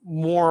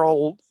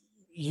moral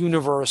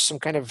universe, some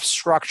kind of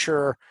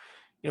structure.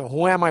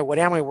 Who am I? What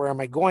am I? Where am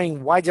I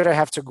going? Why did I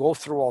have to go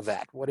through all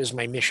that? What is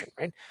my mission,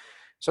 right?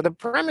 So the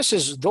premise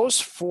is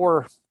those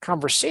four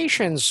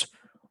conversations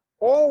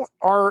all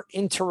are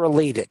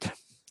interrelated,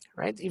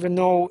 right? Even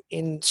though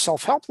in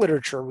self-help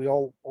literature, we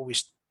all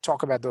always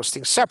talk about those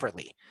things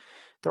separately.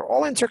 They're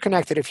all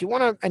interconnected. If you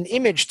want an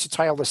image to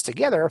tie all this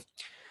together,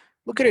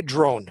 look at a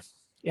drone.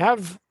 You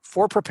have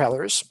four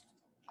propellers,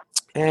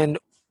 and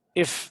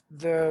if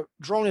the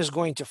drone is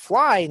going to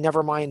fly,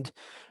 never mind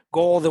go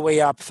all the way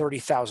up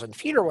 30,000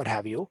 feet or what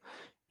have you,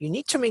 you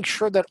need to make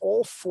sure that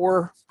all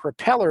four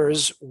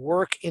propellers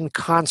work in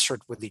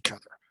concert with each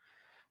other.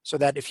 So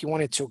that if you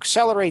wanted to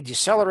accelerate,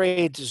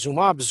 decelerate, zoom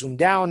up, zoom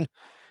down,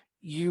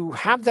 you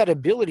have that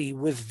ability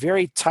with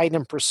very tight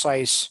and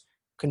precise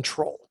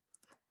control.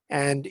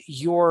 And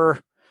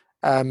your,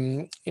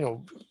 I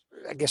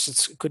guess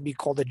it could be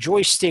called a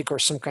joystick or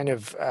some kind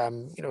of,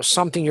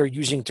 something you're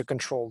using to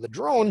control the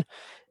drone.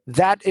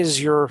 That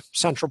is your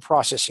central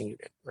processing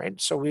unit, right?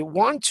 So we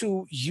want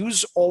to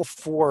use all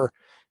four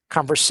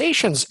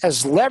conversations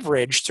as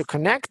leverage to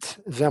connect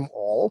them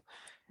all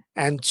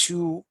and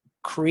to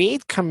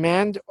create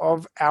command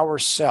of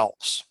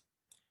ourselves.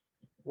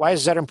 Why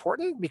is that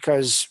important?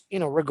 Because,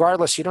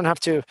 regardless, you don't have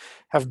to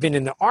have been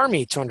in the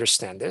army to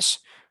understand this,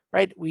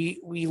 right?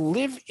 We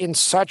live in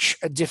such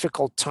a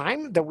difficult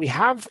time that we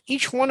have,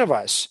 each one of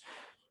us,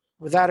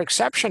 without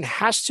exception,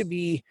 has to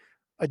be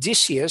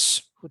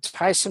Odysseus who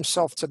ties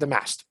himself to the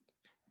mast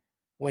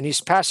when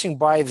he's passing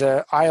by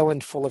the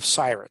island full of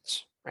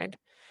sirens, right?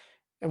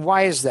 And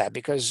why is that?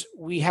 Because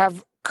we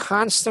have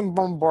constant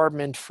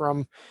bombardment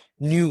from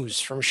news,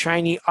 from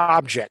shiny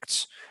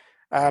objects,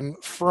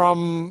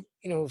 from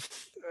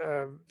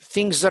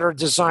things that are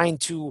designed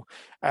to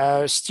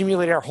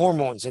stimulate our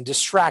hormones and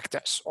distract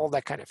us, all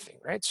that kind of thing,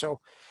 right? So,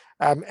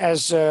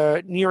 as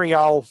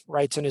Nirial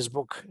writes in his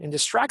book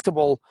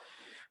Indistractable,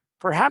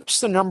 perhaps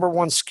the number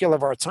one skill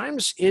of our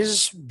times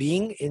is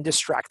being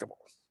indistractable.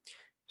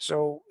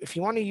 So, if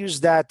you want to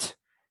use that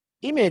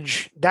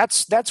image,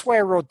 that's why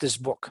I wrote this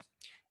book.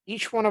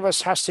 Each one of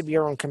us has to be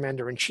our own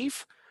commander in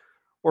chief,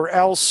 or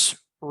else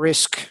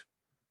risk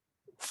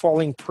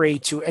falling prey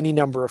to any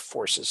number of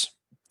forces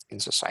in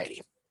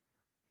society.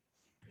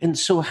 And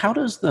so how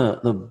does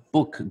the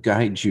book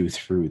guide you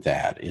through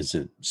that? Is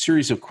it a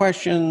series of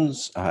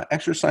questions,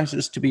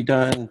 exercises to be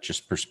done,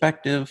 just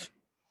perspective?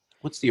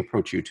 What's the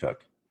approach you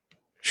took?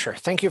 Sure.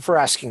 Thank you for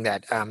asking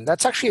that.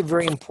 That's actually a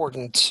very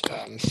important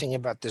thing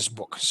about this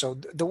book. So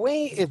the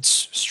way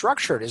it's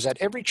structured is that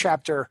every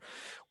chapter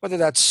whether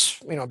that's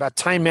about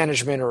time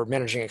management or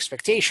managing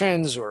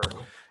expectations or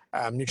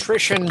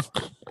nutrition,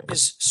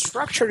 is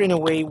structured in a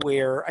way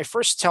where I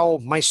first tell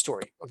my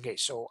story. Okay,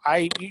 so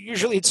I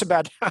usually it's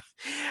about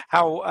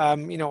how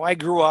I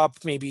grew up.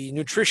 Maybe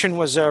nutrition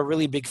was a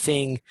really big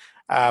thing,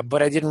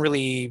 but I didn't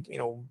really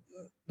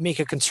make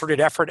a concerted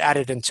effort at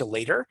it until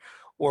later.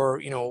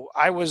 Or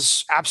I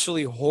was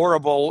absolutely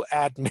horrible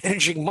at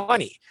managing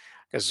money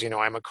because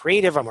I'm a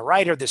creative, I'm a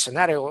writer, this and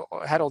that.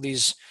 I had all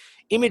these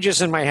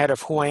images in my head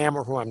of who I am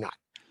or who I'm not.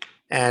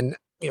 And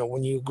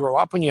when you grow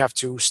up and you have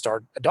to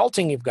start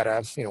adulting, you've got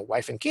a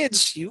wife and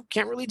kids, you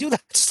can't really do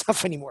that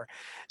stuff anymore.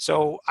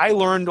 So I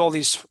learned all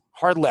these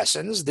hard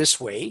lessons this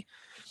way.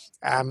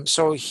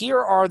 So here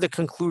are the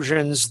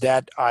conclusions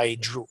that I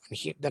drew.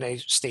 Then I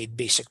state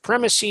basic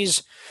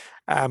premises,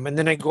 and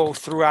then I go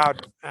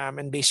throughout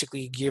and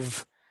basically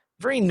give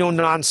very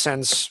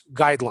no-nonsense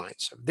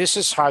guidelines. This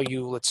is how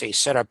you, let's say,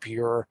 set up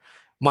your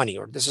money,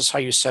 or this is how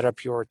you set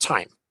up your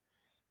time.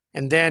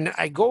 And then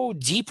I go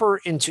deeper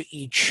into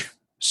each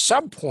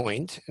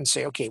subpoint and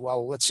say, okay,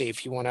 well, let's say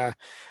if you want to,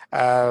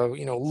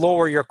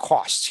 lower your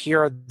costs,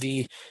 here are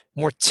the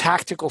more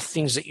tactical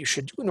things that you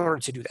should do in order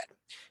to do that.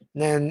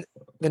 And then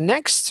the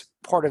next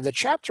part of the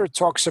chapter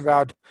talks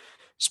about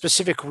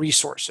specific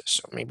resources.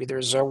 So maybe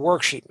there's a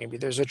worksheet, maybe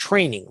there's a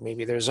training,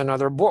 maybe there's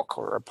another book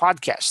or a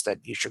podcast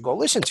that you should go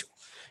listen to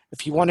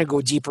if you want to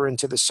go deeper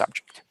into the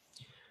subject.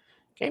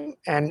 Okay.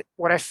 And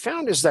what I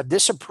found is that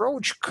this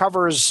approach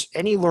covers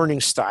any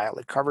learning style.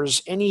 It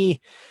covers any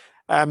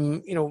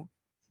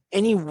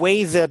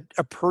way that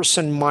a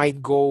person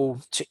might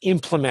go to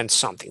implement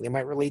something. They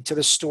might relate to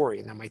the story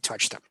and that might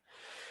touch them.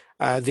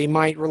 They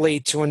might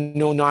relate to a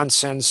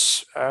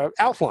no-nonsense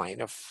outline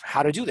of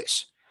how to do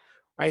this.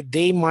 Right?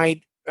 They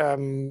might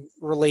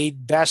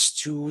relate best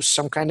to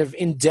some kind of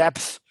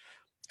in-depth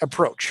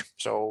approach.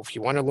 So if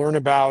you want to learn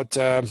about,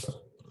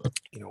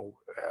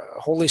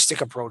 holistic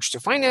approach to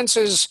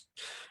finances,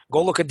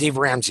 go look at Dave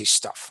Ramsey's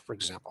stuff, for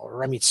example, or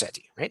Ramit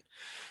Sethi, right?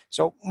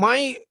 So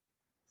my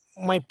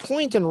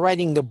point in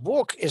writing the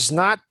book is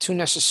not to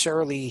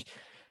necessarily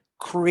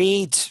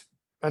create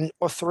an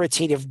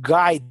authoritative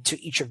guide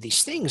to each of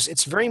these things.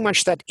 It's very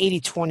much that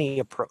 80-20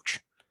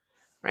 approach,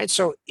 right?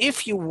 So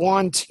if you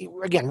want,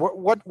 again,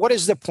 what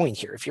is the point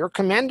here? If you're a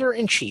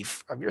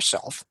commander-in-chief of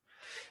yourself,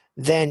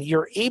 then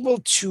you're able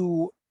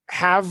to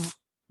have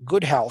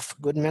good health,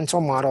 good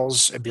mental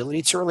models,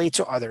 ability to relate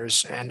to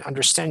others, and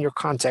understand your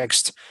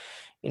context,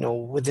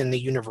 within the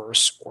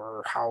universe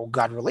or how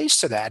God relates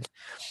to that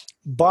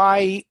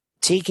by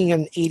taking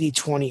an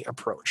 80-20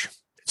 approach.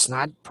 It's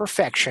not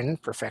perfection.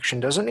 Perfection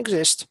doesn't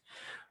exist,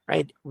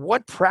 right?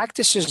 What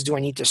practices do I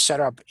need to set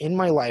up in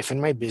my life,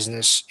 in my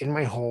business, in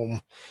my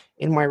home,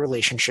 in my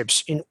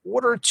relationships in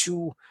order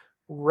to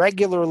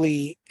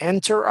regularly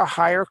enter a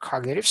higher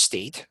cognitive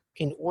state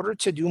in order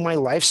to do my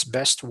life's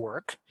best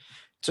work,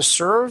 to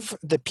serve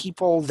the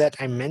people that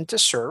I'm meant to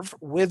serve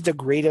with the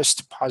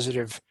greatest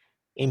positive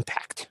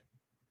impact.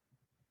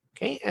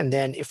 Okay, and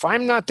then if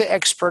I'm not the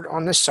expert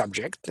on the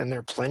subject, then there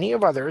are plenty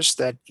of others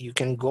that you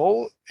can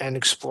go and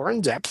explore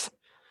in depth.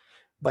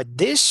 But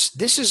this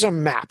is a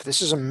map.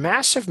 This is a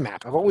massive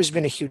map. I've always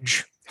been a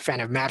huge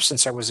fan of maps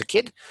since I was a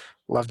kid.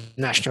 Loved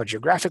National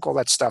Geographic, all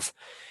that stuff.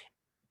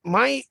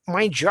 My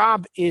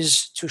job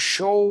is to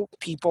show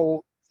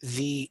people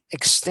the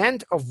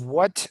extent of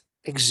what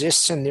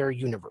exists in their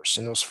universe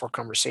in those 4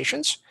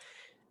 conversations.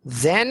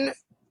 Then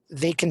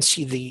they can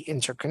see the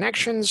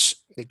interconnections,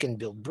 they can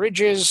build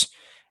bridges,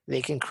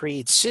 they can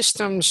create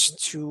systems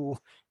to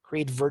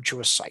create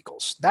virtuous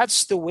cycles.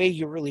 That's the way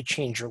you really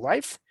change your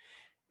life.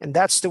 And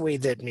that's the way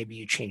that maybe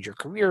you change your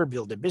career,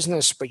 build a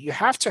business, but you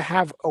have to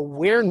have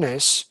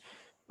awareness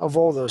of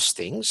all those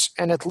things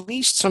and at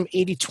least some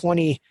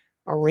 80-20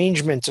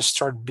 arrangement to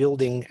start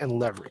building and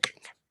leveraging.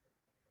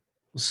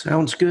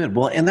 Sounds good.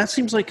 Well, and that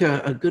seems like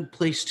a good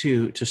place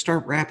to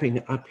start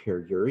wrapping up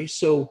here, Yuri.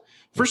 So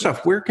first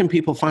off, where can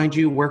people find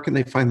you? Where can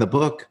they find the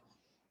book?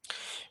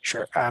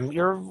 Sure.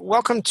 You're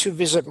welcome to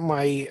visit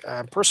my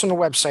personal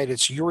website.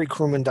 It's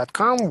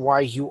yurikruman.com,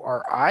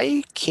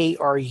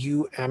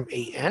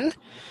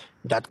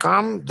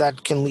 YURIKRUMAN.com.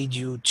 That can lead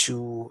you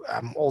to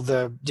all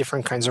the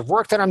different kinds of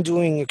work that I'm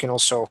doing. You can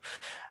also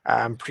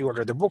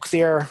pre-order the book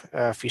there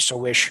if you so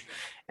wish.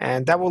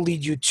 And that will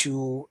lead you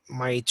to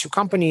my 2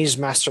 companies.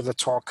 Master the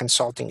Talk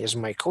Consulting is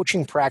my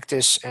coaching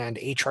practice, and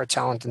HR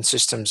Talent and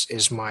Systems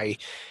is my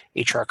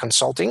HR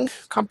consulting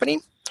company.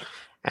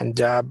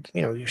 And,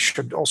 you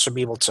should also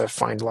be able to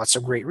find lots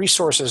of great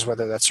resources,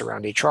 whether that's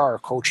around HR or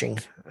coaching.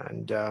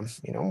 And,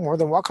 more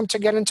than welcome to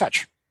get in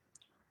touch.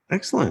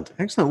 Excellent.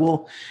 Excellent.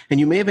 Well, and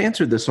you may have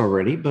answered this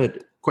already,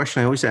 but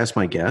question I always ask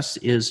my guests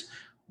is,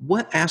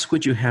 what ask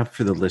would you have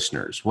for the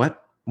listeners?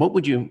 What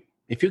would you,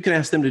 if you could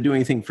ask them to do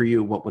anything for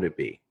you, what would it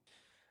be?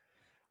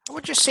 I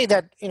would just say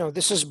that,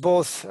 this is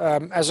both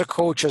as a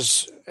coach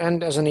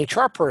and as an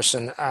HR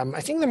person.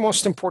 I think the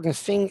most important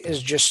thing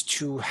is just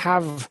to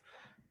have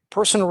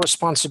personal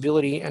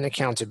responsibility and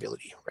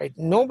accountability, right?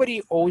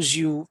 Nobody owes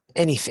you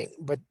anything,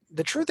 but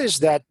the truth is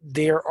that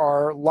there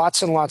are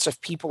lots and lots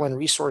of people and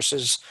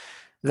resources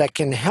that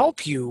can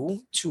help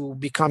you to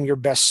become your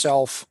best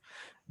self,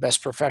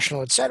 best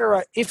professional,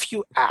 etc., if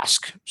you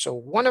ask. So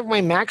one of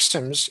my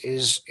maxims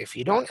is if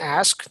you don't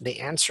ask, the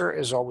answer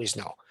is always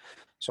no.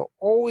 So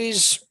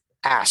always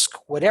ask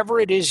whatever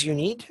it is you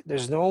need.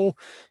 There's no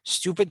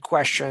stupid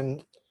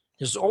question.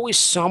 There's always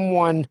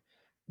someone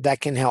that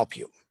can help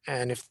you.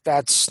 And if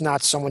that's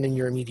not someone in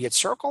your immediate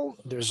circle,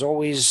 there's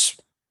always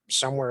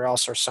somewhere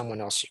else or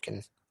someone else you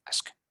can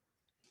ask.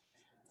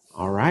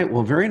 All right.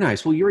 Well, very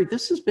nice. Well, Yuri,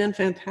 this has been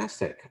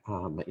fantastic.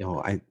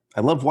 I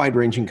love wide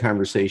ranging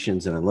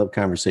conversations, and I love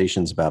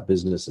conversations about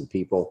business and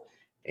people.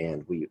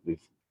 And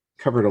we've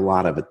covered a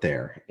lot of it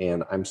there.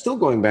 And I'm still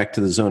going back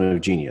to the zone of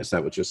genius.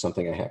 That was just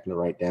something I happened to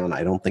write down.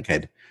 I don't think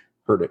I'd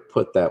heard it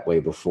put that way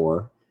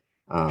before.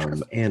 Sure.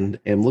 And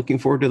am looking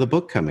forward to the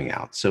book coming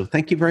out. So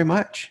thank you very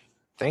much.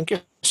 Thank you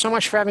so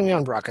much for having me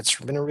on, Brock. It's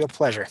been a real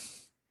pleasure.